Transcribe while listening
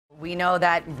We know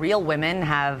that real women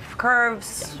have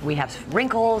curves, we have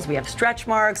wrinkles, we have stretch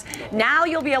marks. Now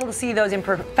you'll be able to see those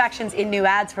imperfections in new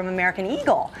ads from American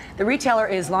Eagle. The retailer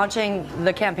is launching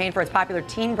the campaign for its popular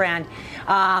teen brand.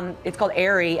 It's called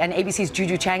Aerie, and ABC's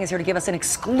Juju Chang is here to give us an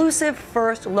exclusive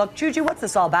first look. Juju, what's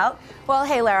this all about? Well,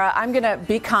 hey, Lara, I'm going to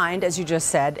be kind, as you just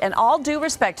said, and all due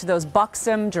respect to those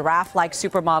buxom, giraffe-like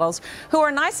supermodels who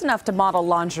are nice enough to model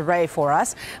lingerie for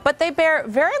us, but they bear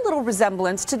very little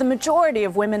resemblance to the majority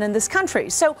of women in this country.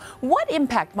 So what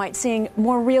impact might seeing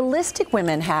more realistic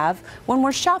women have when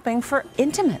we're shopping for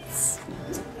intimates?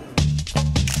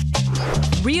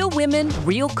 Real women,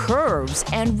 real curves,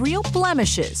 and real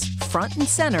blemishes, front and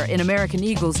center in American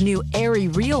Eagle's new Aerie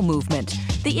Real movement.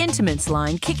 The Intimates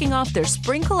line kicking off their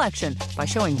spring collection by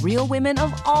showing real women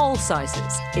of all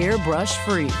sizes, airbrush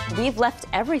free. We've left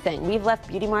everything. We've left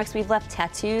beauty marks, we've left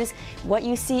tattoos. What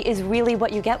you see is really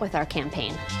what you get with our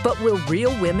campaign. But will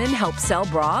real women help sell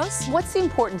bras? What's the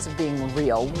importance of being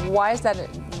real? Why is that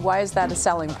a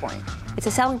selling point? It's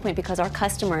a selling point because our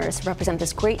customers represent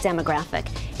this great demographic,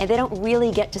 and they don't really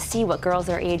get to see what girls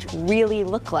their age really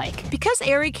look like. Because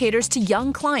Aerie caters to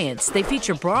young clients, they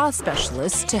feature bra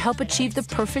specialists to help achieve the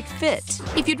perfect fit.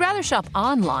 If you'd rather shop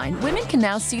online, women can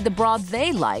now see the bra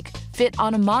they like fit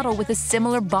on a model with a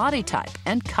similar body type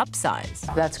and cup size.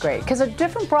 That's great, because a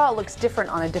different bra looks different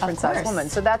on a different size woman.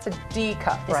 So that's a D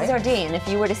cup, right? This is our D, and if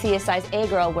you were to see a size A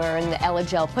girl wearing the Ella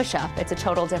Gel push-up, it's a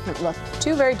total different look.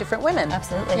 Two very different women.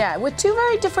 Absolutely. Yeah, with two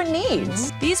very different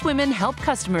needs. These women help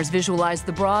customers visualize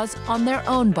the bras on their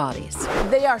own bodies.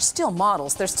 They are still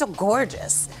models. They're still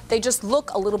gorgeous. They just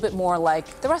look a little bit more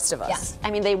like the rest of us. Yes.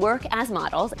 I mean, they work as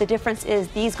models. The difference is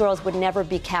these girls would never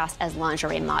be cast as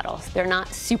lingerie models. They're not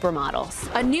supermodels.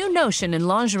 A new notion in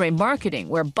lingerie marketing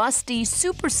where busty,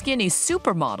 super skinny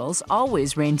supermodels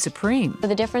always reign supreme.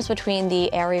 The difference between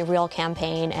the Aerie Real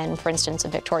campaign and, for instance, a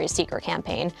Victoria's Secret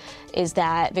campaign is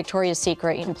that Victoria's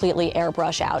Secret completely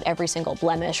airbrush out every single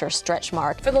blemish or stretch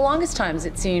mark. For the longest times,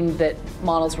 it seemed that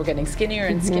models were getting skinnier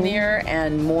and skinnier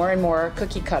and more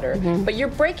cookie cutter. But you're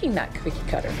breaking that cookie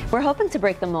cutter. We're hoping to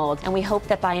break the mold, and we hope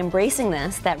that by embracing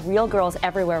this, that real girls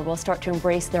everywhere will start to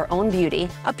embrace their own beauty.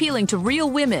 Appealing to real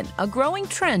women, a growing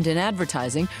trend in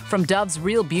advertising, from Dove's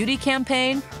Real Beauty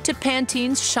campaign to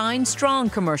Pantene's Shine Strong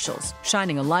commercials,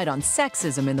 shining a light on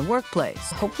sexism in the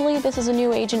workplace. Hopefully this is a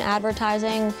new age in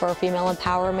advertising for female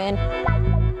empowerment.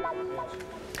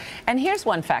 And here's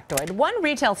one factoid. One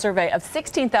retail survey of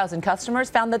 16,000 customers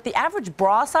found that the average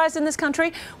bra size in this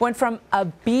country went from a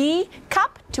B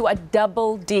cup to a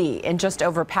double D in just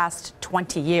over past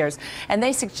 20 years. And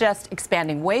they suggest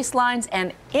expanding waistlines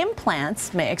and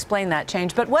implants may explain that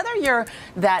change. But whether you're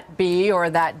that B or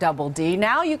that double D,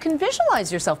 now you can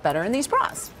visualize yourself better in these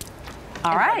bras.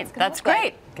 All right, that's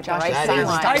great. Josh is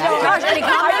silent. I know. Josh, any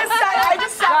comments? I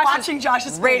just sat watching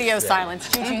Josh's radio silence.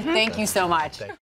 Juju, thank you so much.